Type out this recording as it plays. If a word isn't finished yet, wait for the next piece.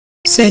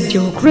Send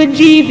your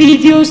cringy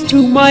videos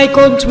to Mike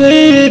on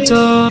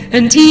Twitter,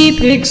 and he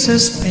picks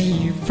his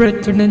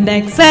favorite in the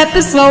next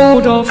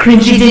episode of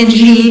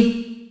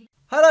cRInGydingY.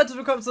 Hallo Leute,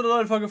 willkommen zu einer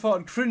neuen Folge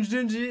von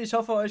cRInGydingY. Ich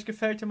hoffe, euch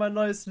gefällt hier mein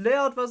neues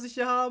Layout, was ich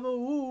hier habe.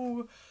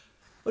 Und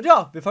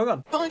ja, wir fangen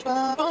an.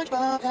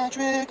 SpongeBob,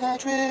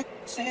 Patrick,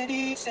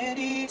 Sandy,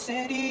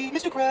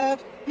 Mr. Krab,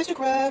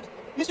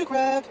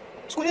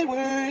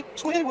 Squidward,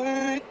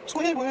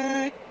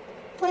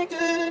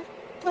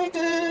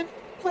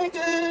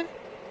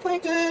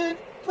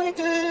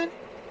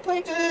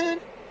 Plankton,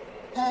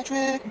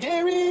 Patrick,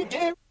 Gary.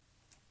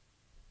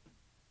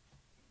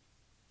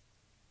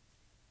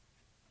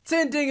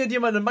 10 Dinge, die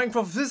man in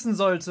Minecraft wissen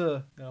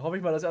sollte. Ja, hoffe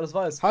ich mal, dass ihr alles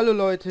weiß. Hallo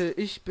Leute,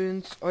 ich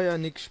bin's, euer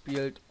Nick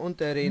spielt und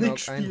der Renok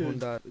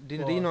 100.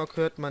 Den Renok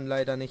hört man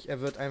leider nicht,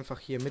 er wird einfach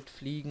hier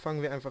mitfliegen.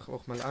 Fangen wir einfach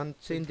auch mal an.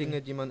 10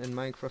 Dinge, die man in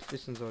Minecraft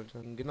wissen sollte.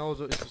 Und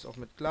genauso ist es auch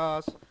mit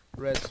Glas,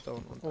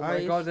 Redstone und Eis. Oh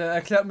mein Gott, er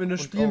erklärt mir eine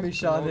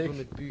Spielmechanik. Genauso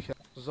mit Büchern.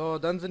 So,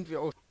 dann sind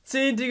wir auch...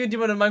 10 Dinge, die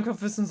man in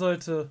Minecraft wissen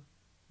sollte.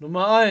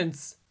 Nummer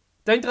 1.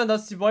 Denkt dran,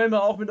 dass die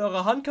Bäume auch mit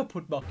eurer Hand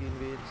kaputt machen. Gehen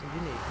wir jetzt in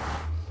die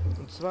Nether.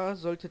 Und zwar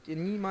solltet ihr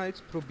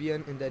niemals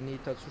probieren, in der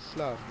Nether zu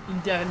schlafen.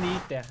 In der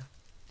Nether.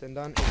 Denn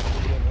dann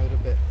explodieren eure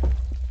Betten.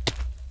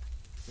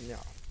 Ja.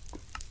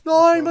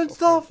 Nein, mein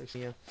Stuff!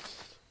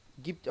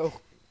 Gibt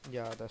auch...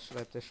 Ja, das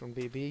schreibt er schon,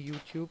 BB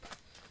YouTube.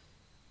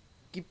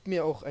 Gebt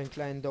mir auch einen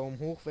kleinen Daumen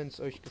hoch, wenn es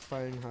euch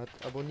gefallen hat.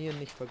 Abonnieren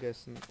nicht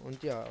vergessen.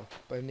 Und ja,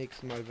 beim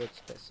nächsten Mal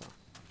wird's besser.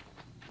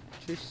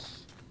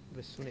 Tschüss,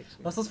 bis zum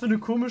nächsten Mal. Was ist das für eine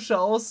komische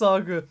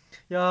Aussage?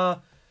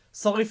 Ja,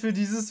 sorry für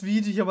dieses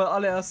Video, hier mein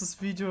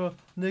allererstes Video.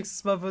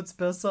 Nächstes Mal wird's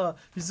besser.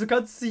 Wieso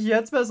kannst du es dich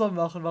jetzt besser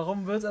machen?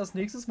 Warum wird's erst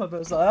nächstes Mal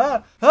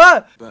besser?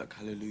 Burke,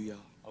 hallelujah.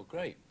 Oh,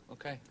 great.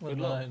 Okay. Oh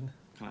nein.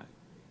 Can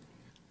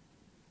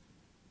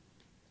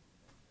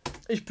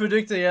Ich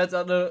predikte jetzt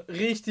eine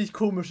richtig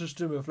komische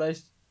Stimme.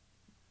 Vielleicht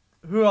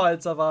höher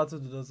als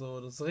erwartet oder so.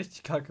 Das ist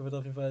richtig kacke, wird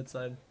auf jeden Fall jetzt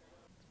sein.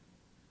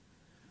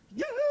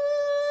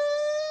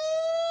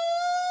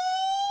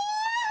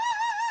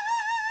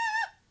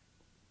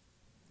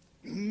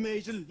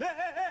 Major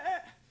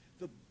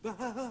the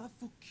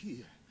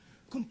Bafukir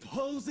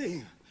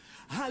composing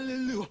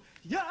hallelujah,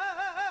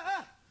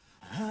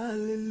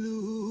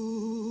 hallelujah.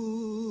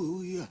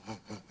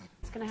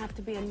 It's gonna have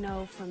to be a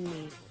no from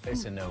me.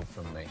 It's a no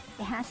from me.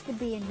 It has to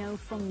be a no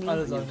from me.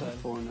 Alle sagen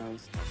Four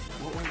no's.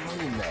 What went wrong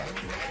in there?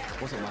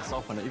 Wasn't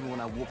myself, and even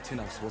when I walked in,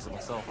 I just wasn't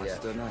myself. I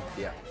just don't know.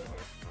 Yeah.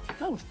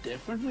 That was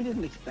different. We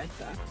didn't expect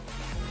that.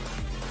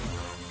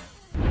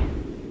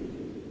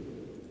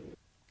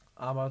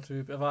 Armer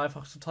Typ, er war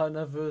einfach total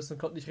nervös und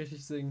konnte nicht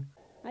richtig singen.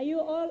 Are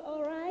you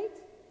all right?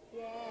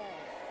 Yes.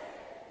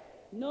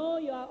 No,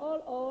 you are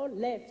all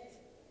left.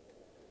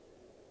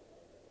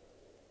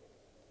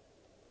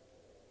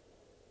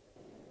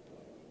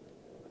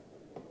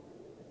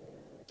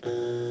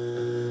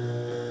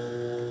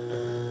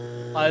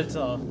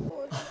 Alter.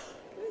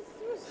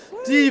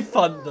 Die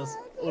fanden das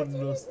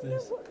unlustig.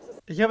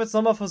 Ich habe jetzt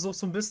nochmal versucht,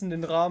 so ein bisschen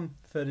den Rahmen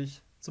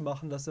fertig zu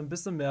machen, dass er ein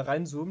bisschen mehr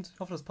reinzoomt. Ich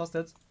hoffe, das passt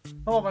jetzt.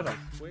 Machen wir weiter.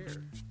 Square.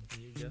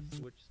 Can you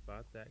guess which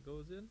spot that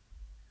goes in?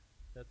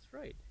 That's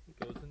right. It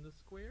goes in the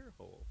square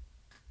hole.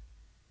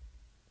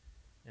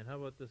 And how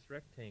about this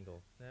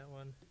rectangle? That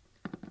one,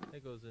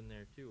 that goes in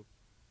there too.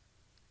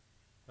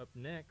 Up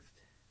next,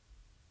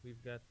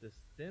 we've got this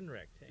thin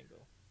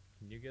rectangle.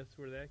 Can you guess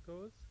where that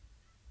goes?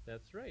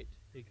 That's right.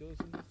 It goes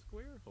in the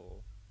square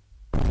hole.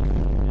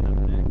 And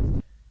up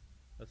next,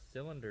 a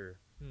cylinder.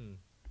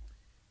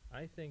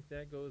 I think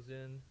that goes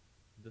in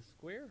the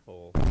square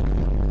hole.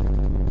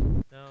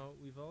 Now,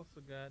 we've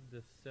also got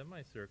this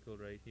semicircle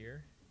right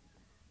here.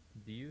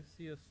 Do you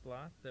see a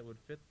slot that would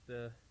fit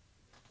the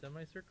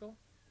semicircle?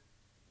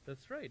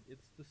 That's right,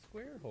 it's the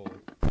square hole.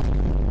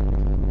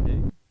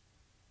 Okay.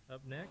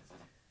 Up next,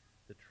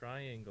 the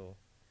triangle.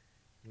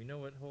 We know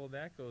what hole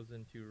that goes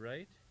into,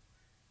 right?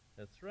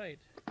 That's right,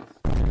 the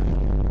square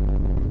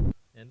hole.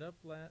 And up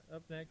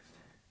next,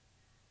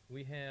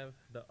 we have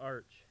the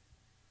arch.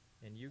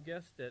 And you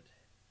guessed it,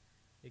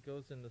 it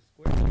goes in the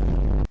square.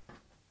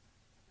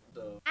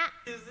 The f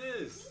is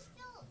this?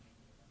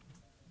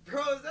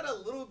 Bro, is that a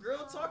little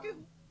girl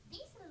talking?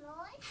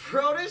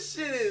 Bro, this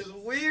shit is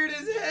weird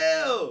as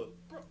hell.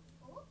 Bro,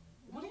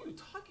 what are you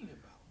talking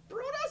about?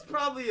 Bro, that's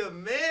probably a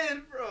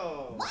man,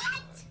 bro.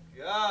 What?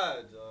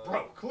 God, dog.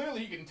 Bro,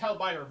 clearly you can tell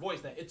by her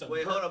voice that it's a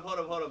Wait, hold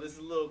up. This is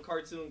a little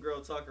cartoon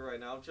girl talking right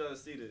now. I'm trying to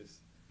see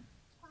this.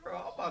 Bro,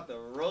 I'm about to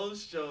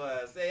roast your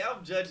ass. Hey,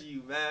 I'm judging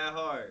you mad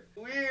hard.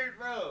 Weird,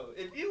 bro.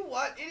 If you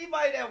watch,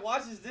 anybody that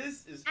watches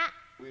this is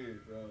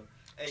weird, bro.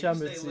 Hey, Tja, you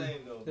stay Mitzi,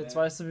 lame though, jetzt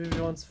man. weißt du, wie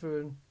wir uns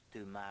fühlen.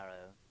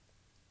 tomorrow.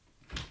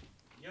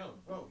 Yo,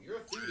 bro, your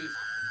food is...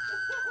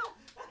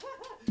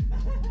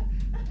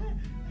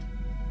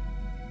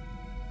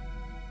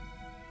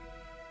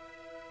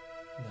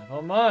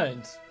 Never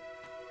mind.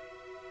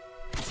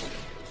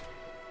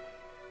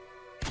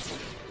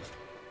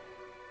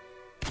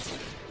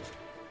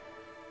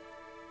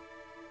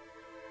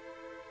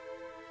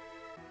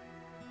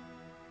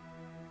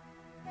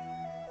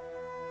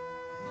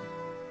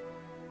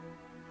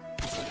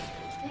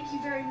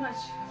 Thank you very much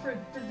for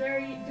the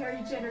very,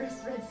 very generous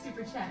red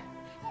super chat.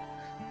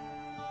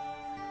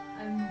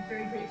 I'm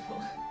very grateful.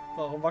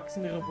 Warum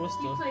wachsen ihre Brüste?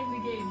 Keep playing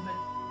the game, but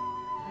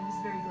I'm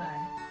just very glad.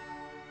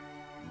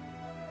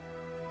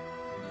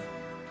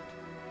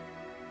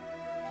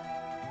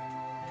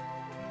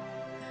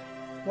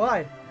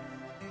 Why?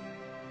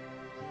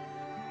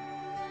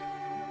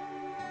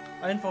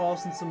 Einfach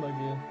aus dem Zimmer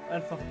gehen.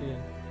 Einfach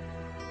gehen.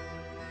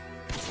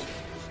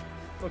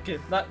 Okay.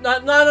 Nein,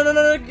 nein, nein, nein,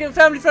 nein, nein,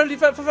 family.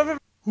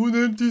 Who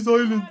nennt die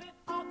Silent?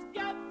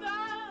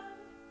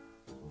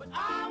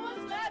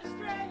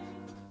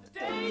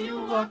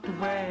 You walked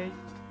away.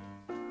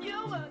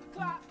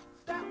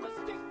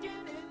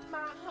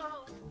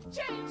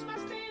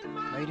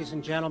 Ladies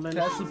and gentlemen,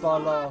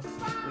 Love.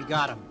 we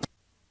got him.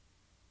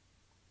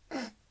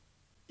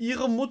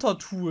 Ihre Mutter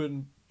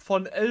tun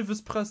von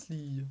Elvis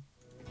Presley.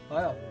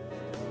 Ah ja.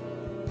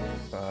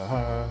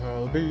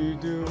 I'll be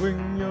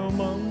doing your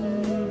mom.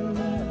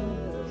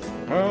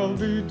 I'll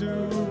be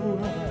doing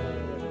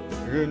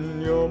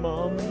your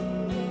mom.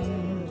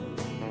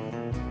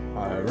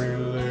 I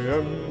really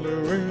am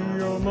doing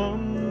your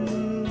mom.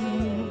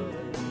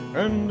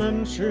 And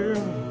then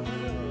she'll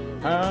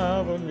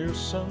have a new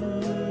son.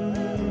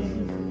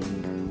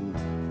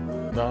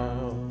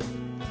 Now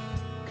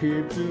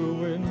keep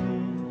doing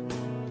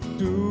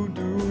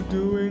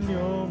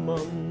your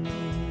mom.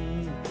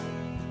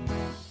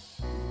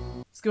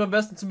 Es geht am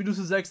besten zu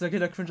Minute 6, da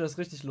geht der Cringe erst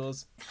richtig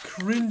los.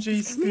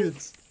 Cringy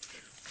Skills.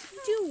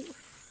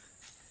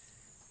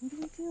 What do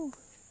we do?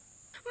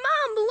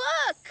 Mom,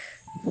 look!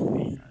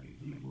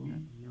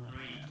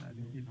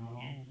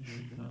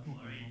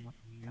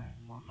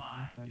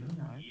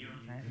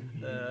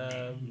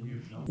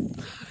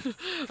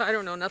 I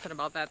don't know nothing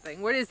about that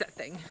thing. What is that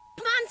thing?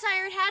 Come on,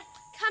 Siren Head.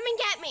 Come and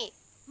get me.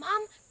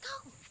 Mom,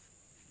 go.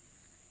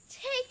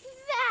 Take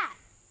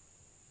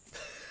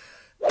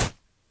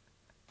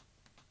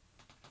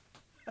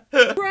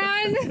that.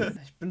 Run!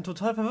 Ich bin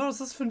total verwirrt, was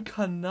ist das für ein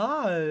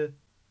Kanal?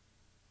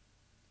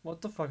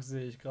 What the fuck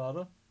sehe ich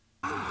gerade?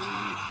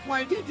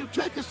 Why did you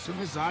take us to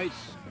his eyes?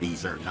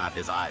 These are not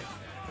his eyes.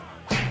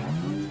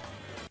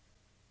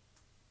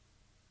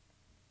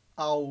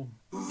 Au.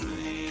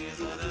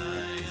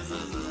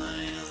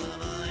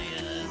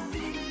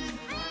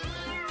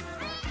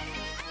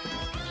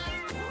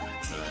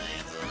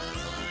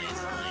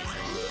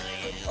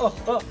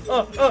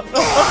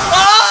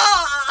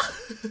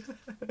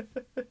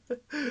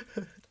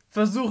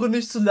 Versuche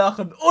nicht zu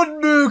lachen.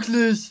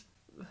 Unmöglich!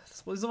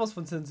 Das muss ich sowas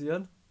von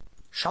zensieren.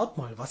 Schaut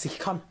mal, was ich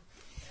kann.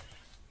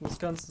 Was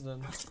kannst du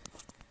denn?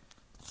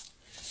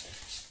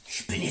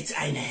 Ich bin jetzt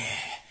eine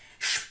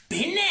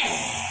Spinne.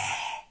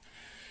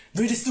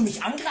 Würdest du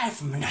mich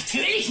angreifen?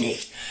 Natürlich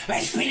nicht,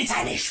 weil ich bin jetzt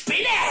eine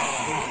Spinne.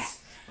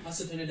 Hast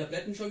du deine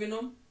Tabletten schon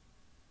genommen?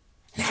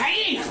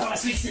 Nein, aber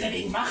was willst du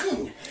dagegen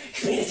machen?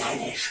 Ich bin jetzt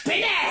eine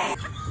Spinne.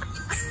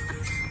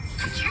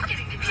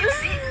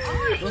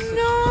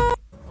 No.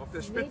 Auf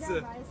der Spitze.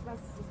 Jeder weiß, was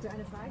für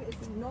eine Frage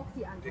ist, noch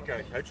die Antwort. Dicker,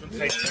 ich halt schon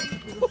recht.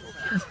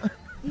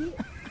 Die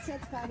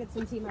Schätzfrage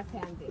zum Thema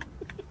Fernsehen.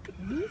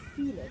 Wie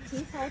viele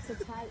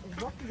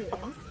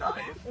TV-Total-Rock-WMs gab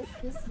es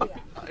bisher?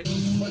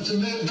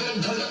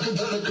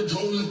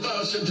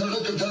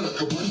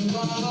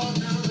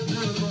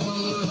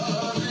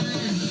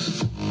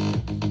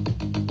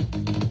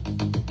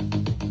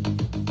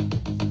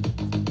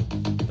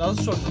 Das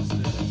ist schon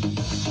lustig.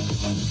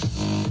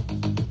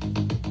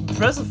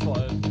 Impressive vor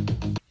allem.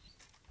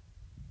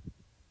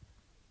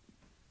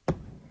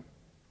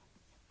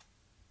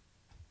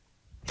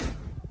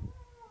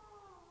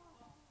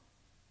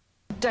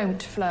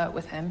 Don't flirt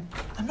with him.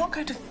 I'm not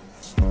going to.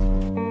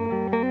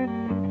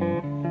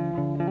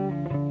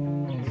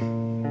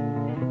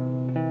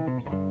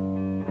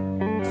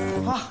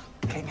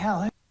 King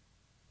hell,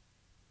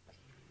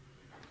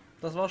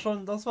 Das war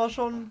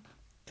schon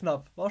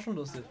knapp. War schon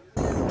lustig.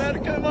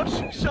 Merkel macht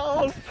Shisha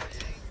auf.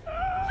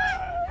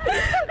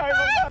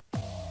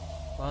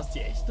 War es die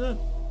echte?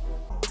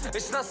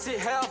 Ich lass sie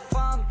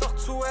herfahren, doch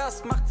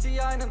zuerst macht sie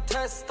einen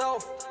Test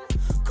auf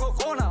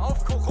Corona,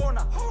 auf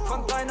Corona.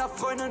 Von deiner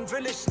Freundin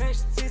will ich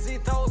nicht, sie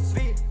sieht aus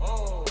wie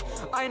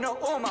eine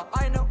Oma,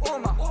 eine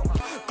Oma.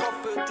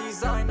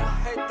 Doppeldesigner,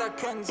 Hater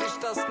können sich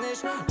das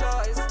nicht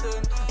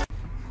leisten.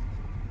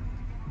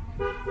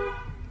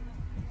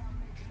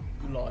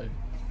 Lol.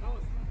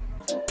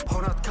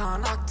 100k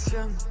an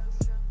Aktien,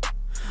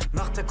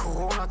 nach der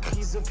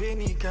Corona-Krise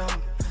weniger,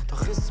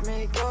 doch ist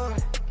mir egal.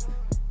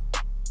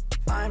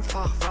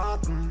 Einfach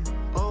warten,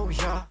 oh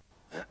ja.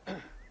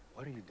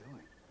 What are you doing?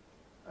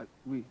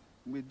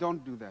 We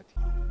don't do that.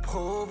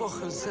 Pro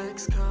Woche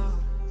 6k,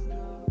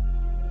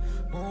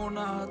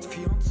 Monat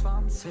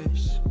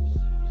 24,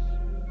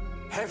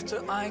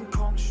 Hälfte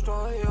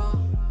Einkommensteuer,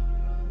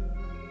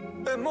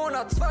 im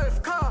Monat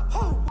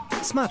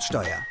 12k.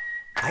 Smartsteuer.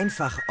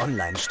 Einfach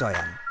online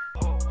steuern.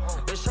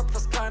 Ich hab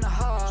fast keine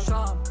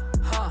Haarscham,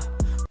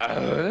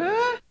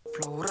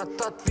 Flo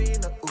rattert wie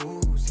ne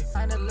Uzi.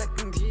 Eine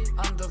lecken, die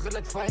andere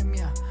leckt bei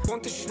mir.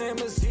 Und ich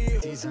nehme sie.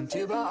 Die sind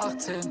über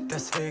 18,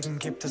 deswegen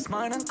gibt es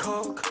meinen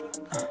Coke.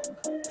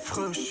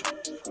 Frisch,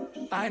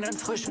 einen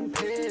frischen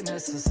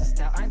Penis, es ist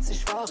der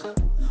einzig wahre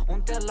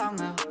und der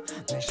lange.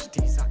 Nicht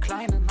dieser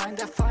kleine, nein,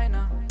 der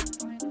feine.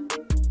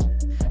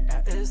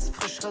 Er ist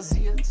frisch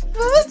rasiert,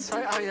 mit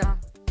 2 Eiern.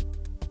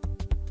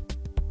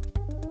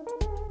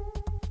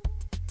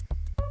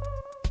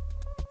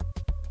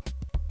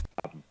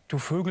 Du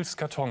vögelst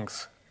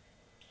Kartons.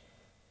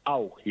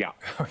 Auch, ja.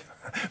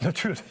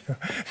 Natürlich.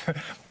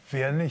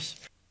 Wer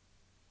nicht?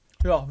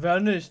 Ja, wer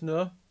nicht,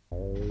 ne?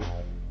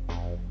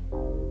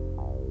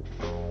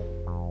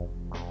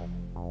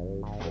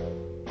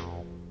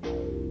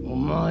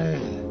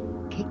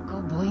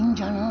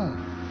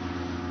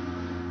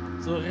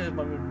 So redet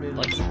man mit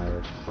Mädels.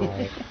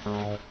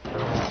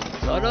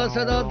 そろ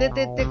そろ出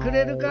てってく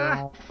れる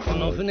か。こ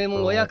の船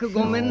もお役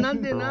ごめんな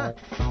んでな。Ja.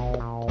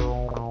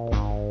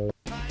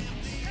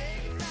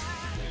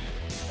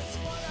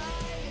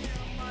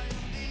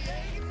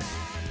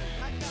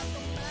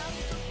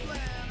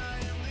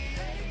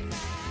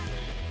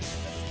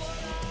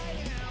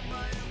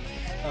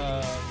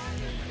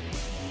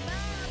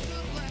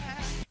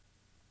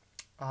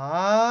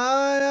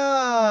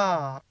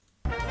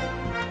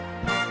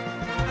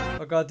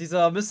 Oh Gott,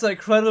 dieser Mr.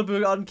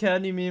 Incredible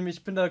Uncanny Meme,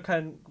 ich bin da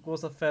kein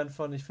großer Fan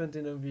von. Ich finde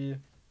den irgendwie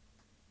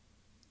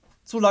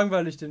zu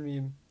langweilig, den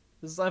Meme.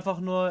 Es ist einfach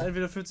nur,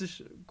 entweder fühlt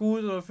sich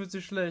gut oder fühlt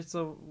sich schlecht.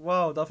 So,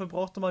 wow, dafür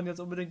brauchte man jetzt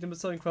unbedingt den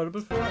Mr.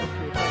 Incredible für? Okay,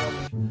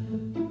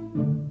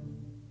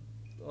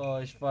 oh,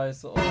 ich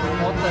weiß. Oh,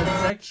 Online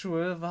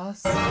Sexual,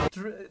 was?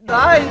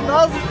 Nein,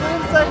 was?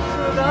 Dream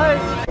Sexual, nein!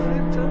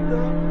 Dream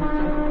Gender.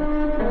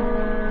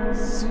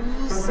 So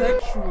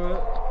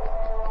sexual.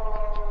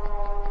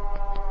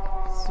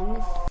 So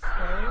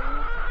fein.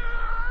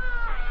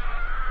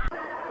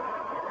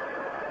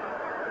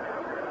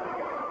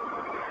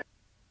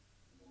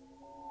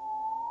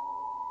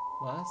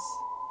 Was?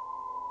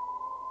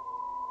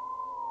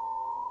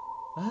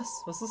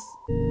 Was? Was ist...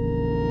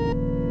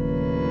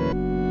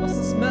 Was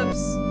ist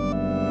Maps?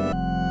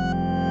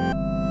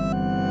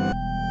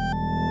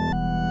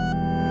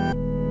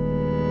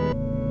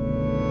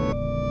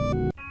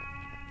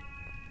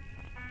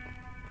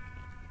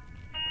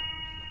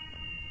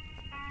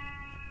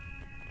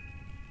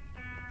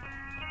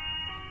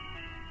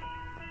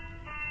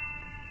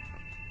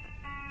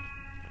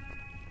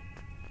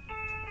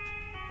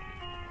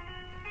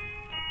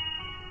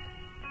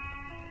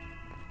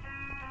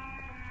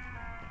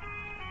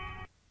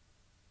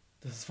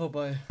 Das ist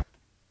vorbei.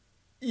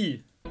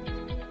 I.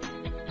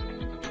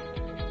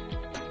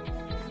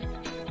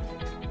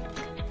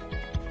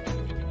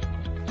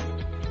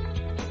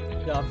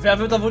 Ja, wer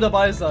wird da wohl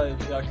dabei sein?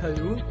 Ja,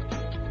 Caillou.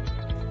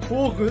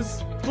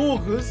 Boris.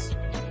 Doris.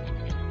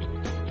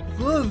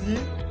 Rosi.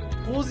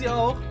 Rosi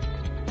auch.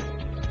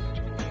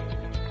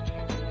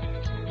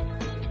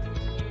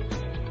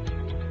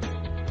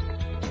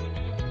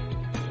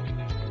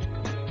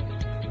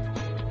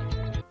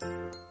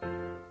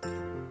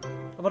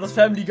 Aber das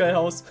Family Guy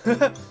Haus.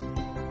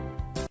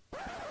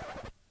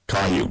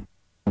 Caillou,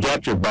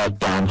 get your butt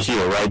down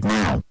here right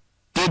now.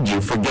 Did you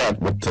forget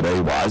what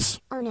today was?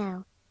 Oh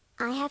no.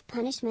 I have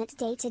punishment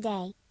day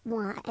today.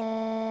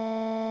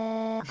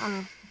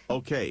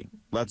 Okay,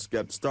 let's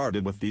get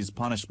started with these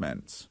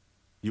punishments.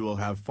 You will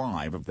have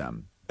 5 of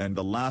them, and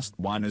the last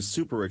one is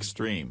super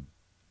extreme.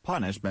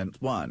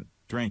 Punishment 1,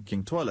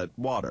 drinking toilet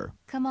water.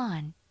 Come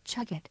on,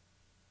 chug it.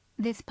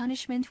 This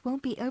punishment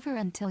won't be over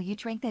until you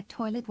drink that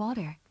toilet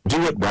water.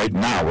 Do it right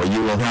now or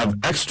you will have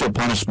extra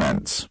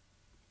punishments.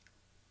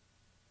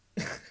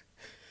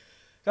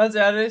 Ganz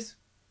ehrlich,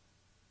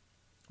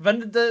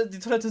 wenn die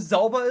Toilette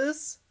sauber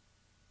ist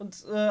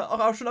und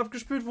auch schon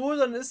abgespült wurde,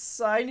 dann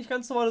ist eigentlich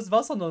ganz normales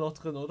Wasser nur noch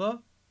drin,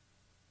 oder?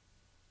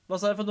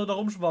 Was einfach nur da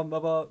rumschwamm,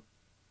 aber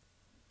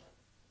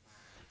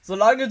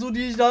solange du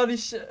da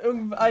nicht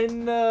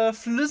irgendeine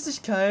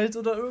Flüssigkeit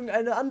oder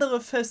irgendeine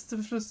andere feste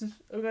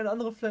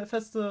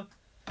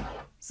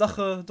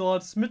Sache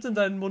dort mit in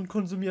deinen Mund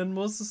konsumieren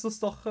musst, ist das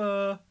doch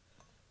gar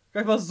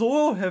nicht mal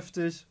so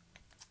heftig.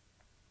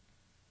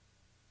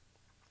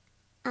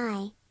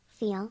 I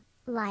feel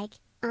like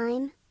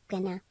I'm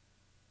gonna.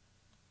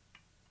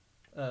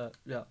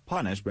 Yeah.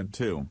 Punishment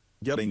 2.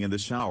 Getting in the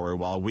shower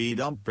while we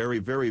dump very,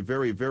 very,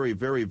 very, very,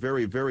 very,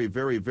 very, very,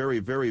 very, very,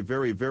 very,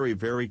 very, very,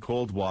 very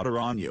cold water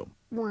on you.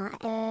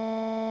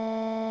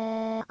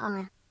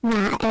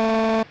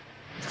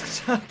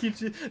 Chuck E.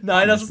 Cheese.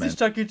 Nein, das ist nicht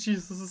Chuck E.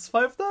 Cheese, das ist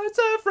Five Nights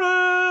at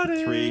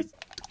Freddy's.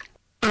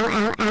 3.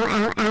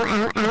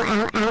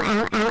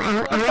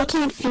 I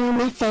can't feel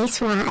my face.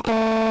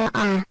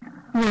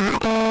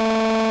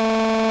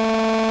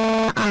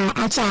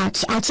 Ouch,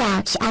 ouch, ouch,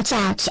 ouch, ouch,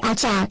 ouch,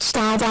 ouch, ouch,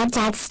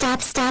 dad,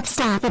 stop, stop,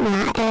 stop.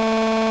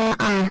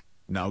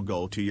 Now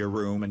go to your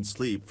room and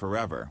sleep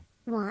forever.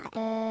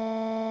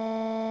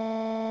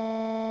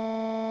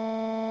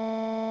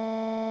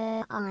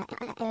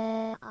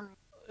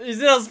 Ich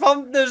sehe das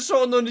Thumbnail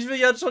schon und ich will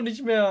jetzt schon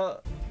nicht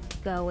mehr.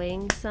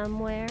 Going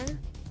somewhere?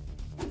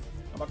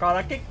 I'm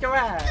gonna kick your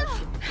ass.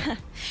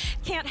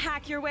 Can't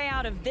hack your way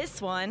out of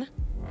this one.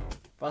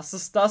 Was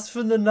ist das für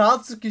eine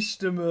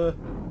Natsuki-Stimme?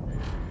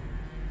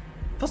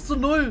 Passt zu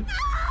 0.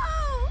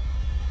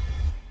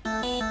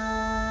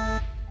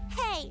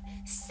 Hey,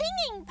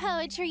 singing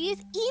poetry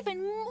is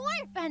even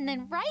more fun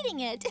than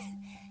writing it.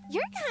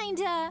 You're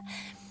kinda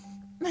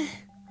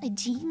a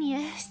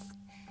genius.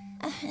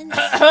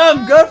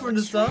 Girlfriend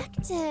is da.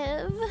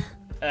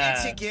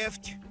 It's a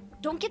gift.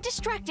 Don't get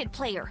distracted,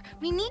 player.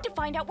 We need to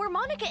find out where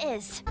Monica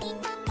is.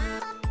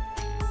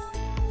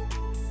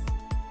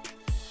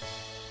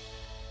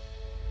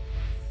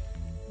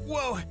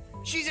 Whoa,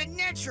 she's a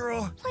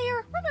natural.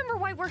 Player, remember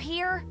why we're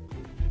here?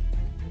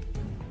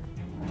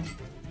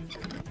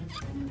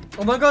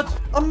 Oh mein Gott,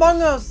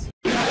 Among Us!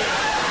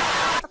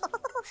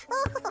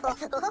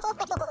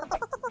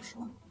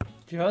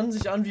 Die hören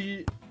sich an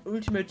wie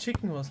Ultimate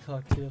Chicken Wars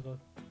Charaktere.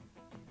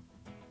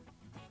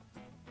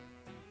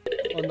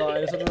 Oh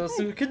nein, jetzt hat er das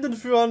Kind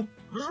entführen.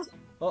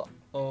 Oh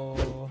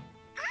oh.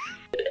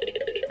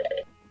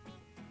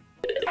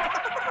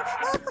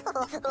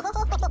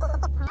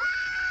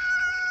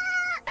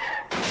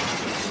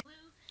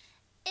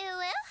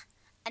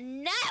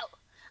 No,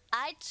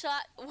 I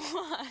taught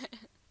one.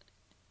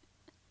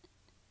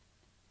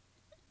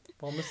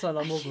 Warum ist da ein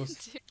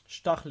Amogus?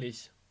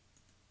 Stachelig.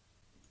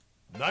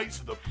 Nice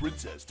of the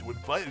princess to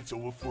invite us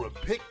over for a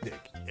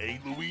picnic, eh,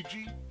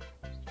 Luigi?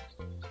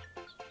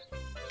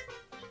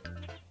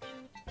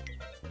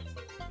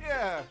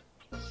 Yeah.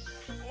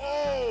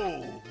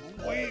 Oh,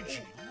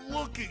 Luigi,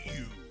 look at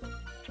you.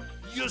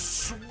 You're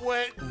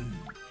sweating.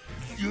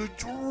 You're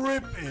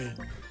dripping.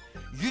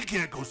 You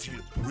can't go see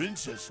the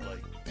princess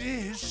like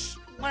this.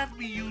 Let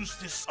me use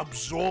this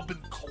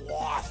absorbent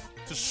cloth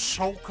to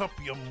soak up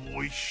your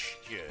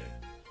moisture.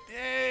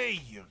 There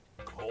you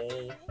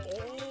go.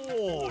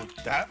 Oh,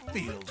 that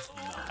feels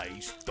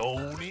nice,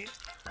 don't it?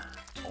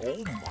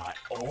 Oh my,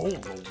 oh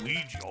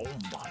Luigi, oh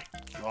my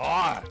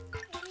God.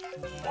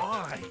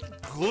 My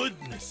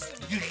goodness,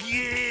 you're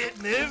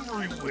getting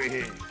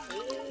everywhere.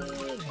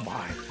 Oh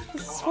my God.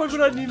 Das ist voll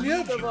gut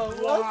animiert, aber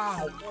what?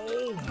 Wow,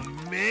 oh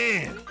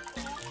man.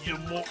 You're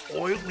more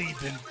oily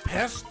than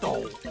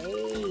pesto.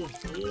 Oh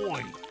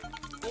boy.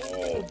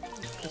 Oh.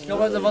 Ich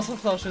glaube, er hat eine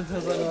Wasserflasche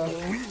hinter seiner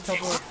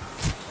Kappe.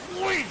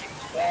 Wait!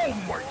 Oh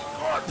my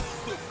God!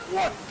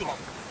 What the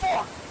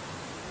fuck?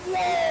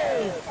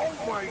 Whoa! Oh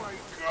my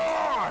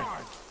God!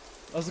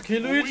 Also okay,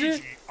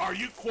 Luigi? Are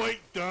you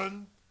quite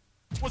done?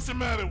 What's the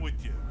matter with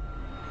you?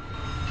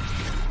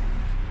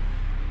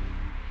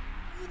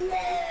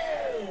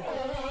 Whoa!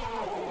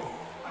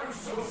 I'm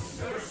so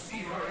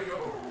thirsty,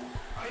 Mario.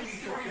 I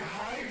need to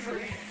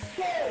rehydrate.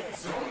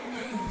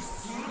 Something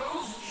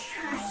smells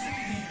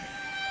juicy.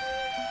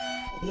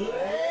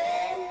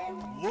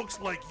 Whoa! Looks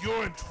like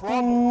you're in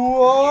trouble.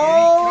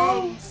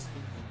 Whoa! Here he comes.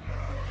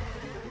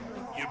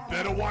 You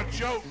better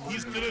watch out.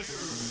 He's gonna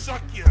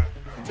suck you.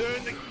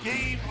 Turn the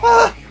game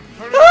on.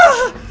 Turn it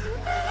on.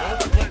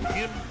 Don't let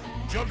him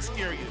jump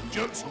scare you.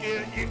 Jump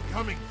scare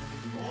incoming.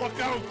 Look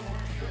out.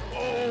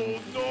 Oh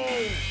no.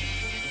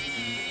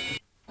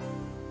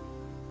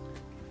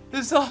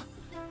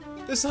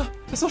 Ist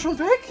er schon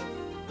weg?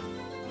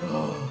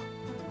 Oh,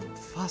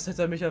 fast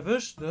hätte er mich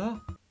erwischt,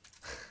 ne?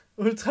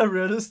 Ultra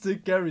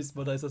Realistic Garys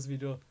Mod heißt das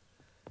Video.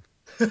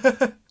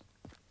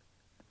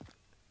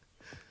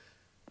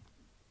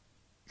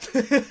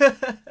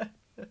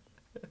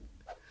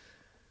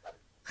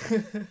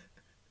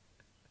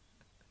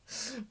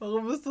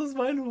 Warum ist das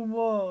mein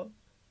Humor?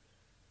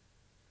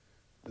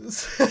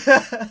 Das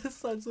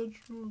ist halt so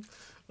true.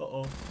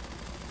 Oh oh.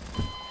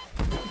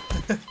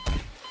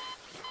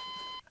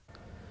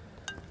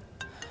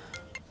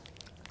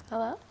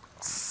 Hello?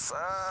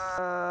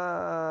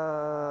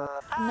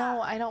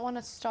 No, I don't want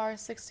to star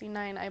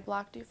 69. I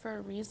blocked you for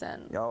a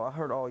reason. Yo, I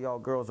heard all y'all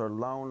girls are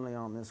lonely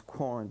on this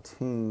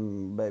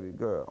quarantine, baby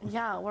girl.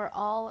 Yeah, we're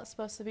all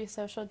supposed to be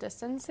social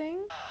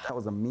distancing. That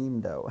was a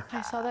meme, though.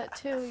 I saw that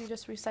too. You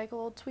just recycle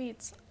old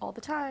tweets all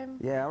the time.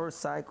 Yeah, I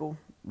recycle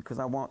because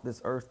I want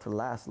this earth to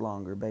last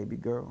longer, baby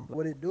girl.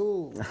 What it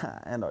do?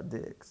 And our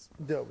dicks.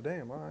 Yo,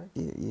 damn, all right.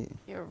 Yeah, yeah.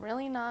 You're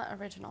really not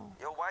original.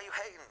 Yo, why you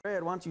hating?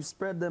 Fred, why don't you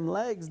spread them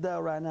legs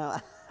down right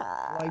now?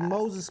 Like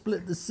Moses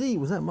split the sea.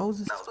 Was that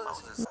Moses? That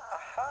was Moses.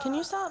 Can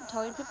you stop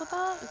telling people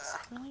that? It's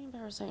really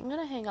embarrassing. I'm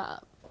gonna hang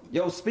up.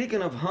 Yo,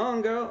 speaking of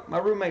hung, girl, my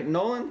roommate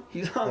Nolan,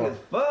 he's hung as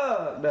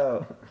fuck,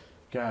 though.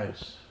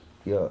 Guys.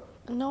 Yeah.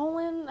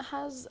 Nolan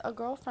has a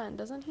girlfriend,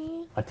 doesn't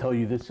he? I tell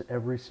you this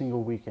every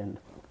single weekend.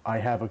 I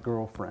have a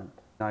girlfriend.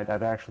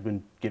 I've actually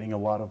been getting a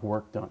lot of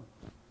work done.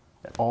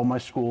 All my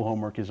school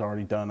homework is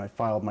already done. I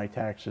filed my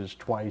taxes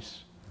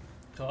twice.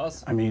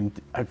 Krass. I mean,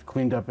 I've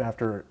cleaned up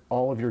after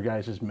all of your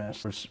guys'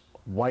 mess. There's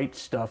white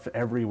stuff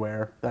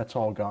everywhere. That's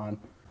all gone.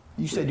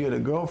 You said you had a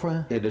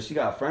girlfriend? Yeah, does she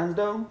got friends,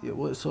 though? Yeah,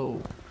 what, so...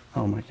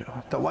 Oh my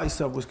God. The white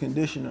stuff was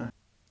conditioner.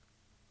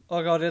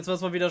 Oh Gott, jetzt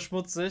wird's mal wieder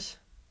schmutzig.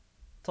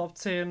 Top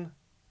 10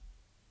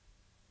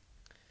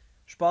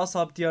 Spaß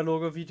habt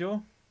Dialoge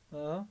Video.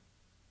 Ja.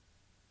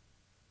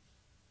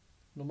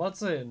 Nummer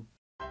 10.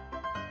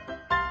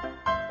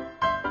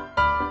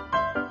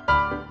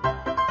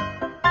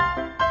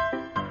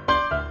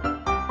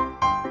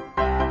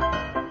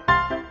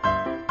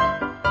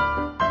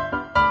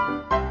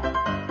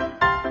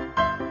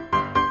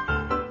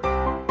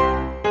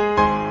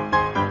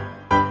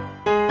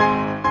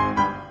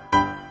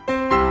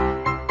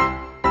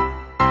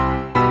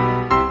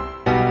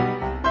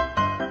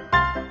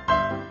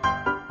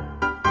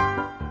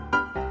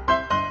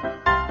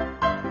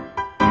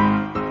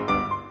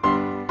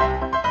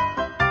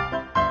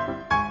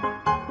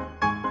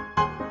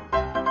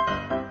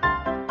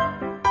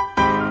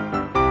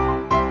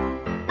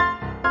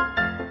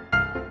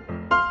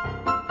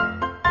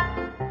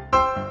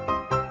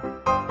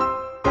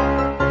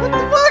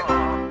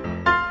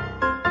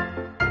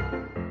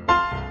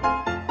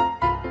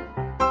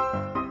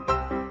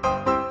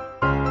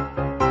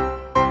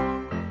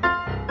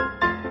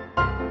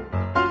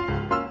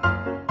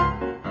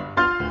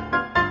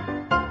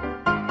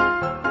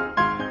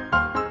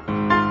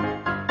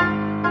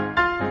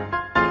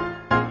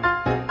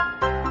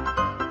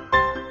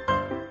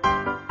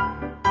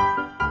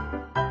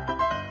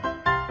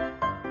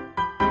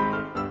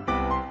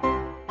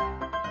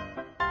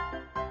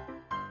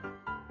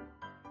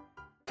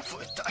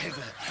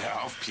 Teufel.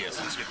 Hör auf, Pierce,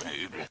 sonst wird mir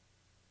übel.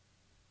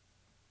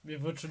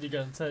 Mir wird schon die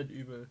ganze Zeit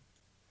übel.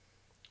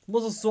 Ich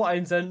muss es so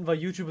einsenden, weil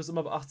YouTube es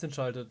immer ab 18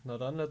 schaltet. Na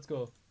dann, let's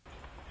go.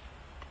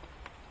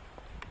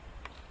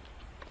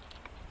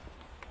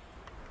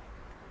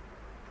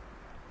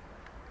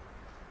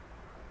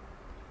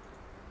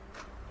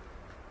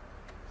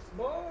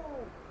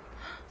 Smoke!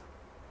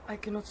 I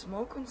cannot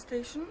smoke on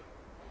station.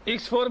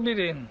 It's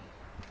forbidden.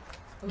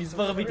 It's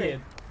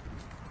forbidden.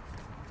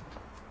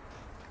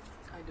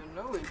 I don't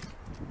know it.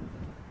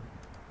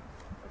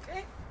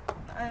 Okay,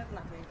 I have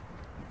nothing.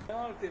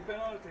 Penalty,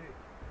 penalty.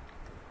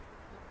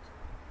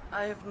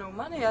 I have no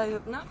money, I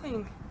have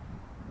nothing.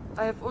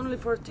 I have only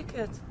for a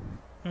ticket.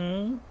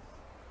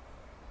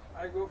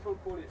 I go for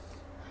police.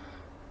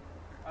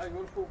 I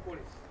go for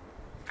police.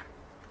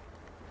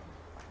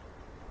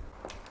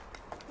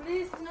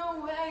 Please,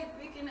 no, wait,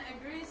 we can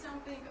agree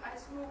something. I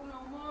smoke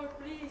no more,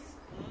 please.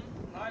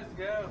 Nice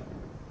girl.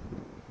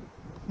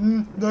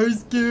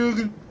 Nice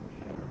girl.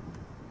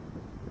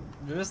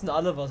 Wir wissen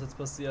alle, was jetzt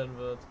passieren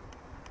wird.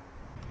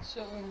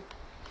 So,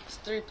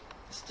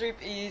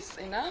 strip is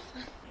enough?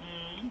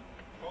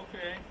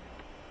 Okay.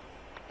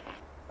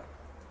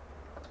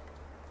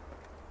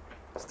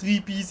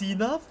 Strip is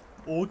enough?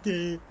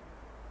 Okay.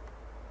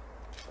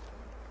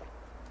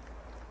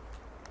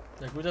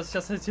 Ja gut, dass ich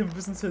das jetzt hier ein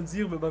bisschen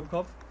zensiere mit meinem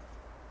Kopf.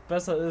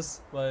 Besser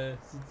ist, weil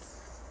sie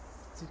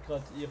zieht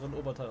gerade ihren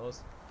Oberteil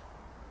aus.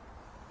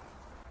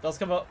 Das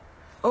kann man...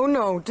 Oh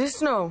no,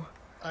 this no.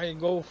 I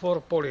go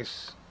for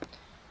police.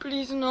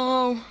 Please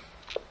no.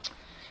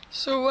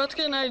 So what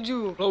can I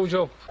do?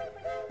 Blowjob.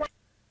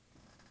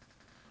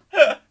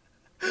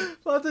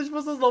 Warte, ich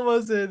muss das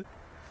nochmal sehen.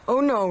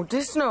 Oh no,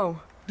 this no.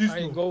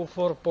 I go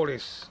for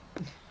police.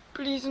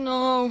 Please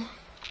no.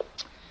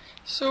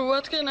 So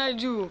what can I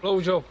do?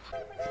 Blowjob.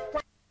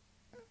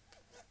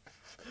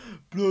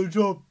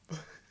 Blowjob.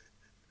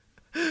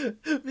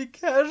 Wie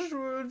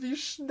casual, wie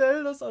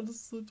schnell das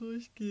alles so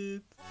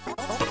durchgeht.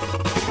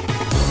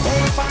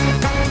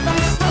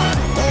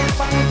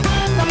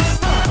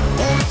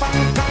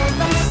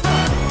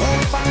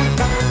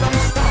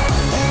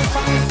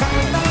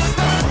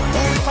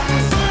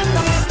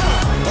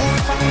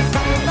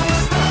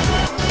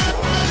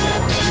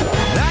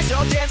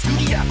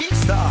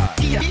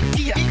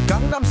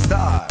 Gangnam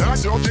Style.